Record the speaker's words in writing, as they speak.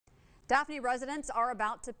Daphne residents are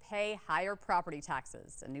about to pay higher property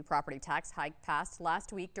taxes. A new property tax hike passed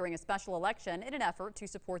last week during a special election in an effort to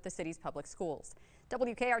support the city's public schools.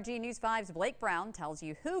 WKRG News 5's Blake Brown tells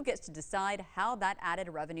you who gets to decide how that added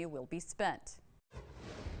revenue will be spent.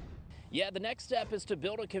 Yeah, the next step is to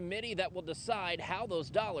build a committee that will decide how those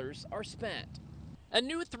dollars are spent. A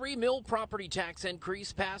new $3 million property tax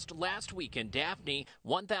increase passed last week in Daphne.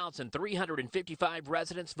 1,355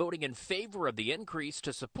 residents voting in favor of the increase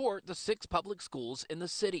to support the 6 public schools in the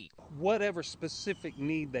city. Whatever specific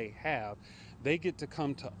need they have, they get to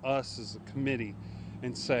come to us as a committee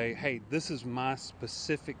and say, hey, this is my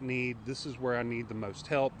specific need. This is where I need the most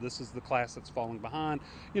help. This is the class that's falling behind.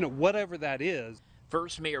 You know, whatever that is.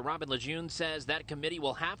 First Mayor Robin Lejeune says that committee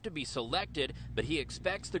will have to be selected, but he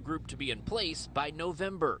expects the group to be in place by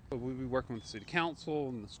November. We'll be working with the city council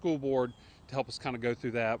and the school board to help us kind of go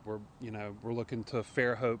through that. We're looking to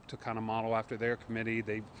Fair Hope to kind of model after their committee.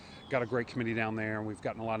 They've got a great committee down there, and we've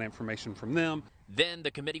gotten a lot of information from them. Then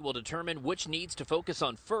the committee will determine which needs to focus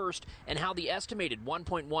on first and how the estimated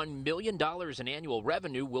 $1.1 million in annual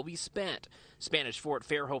revenue will be spent. Spanish Fort,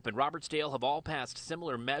 Fairhope, and Robertsdale have all passed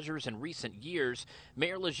similar measures in recent years.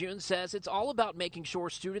 Mayor Lejeune says it's all about making sure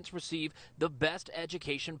students receive the best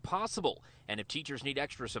education possible. And if teachers need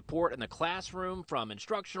extra support in the classroom from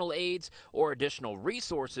instructional aides or additional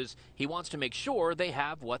resources, he wants to make sure they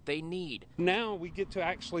have what they need. Now we get to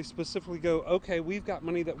actually specifically go, okay, we've got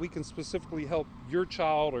money that we can specifically help your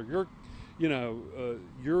child or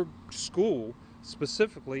your school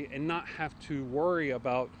specifically, and not have to worry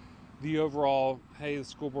about the overall, hey, the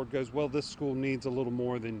school board goes, well, this school needs a little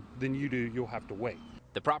more than you do, you'll have to wait.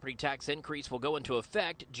 The property tax increase will go into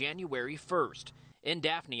effect January 1st. In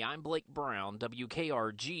Daphne, I'm Blake Brown,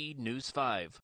 WKRG News 5.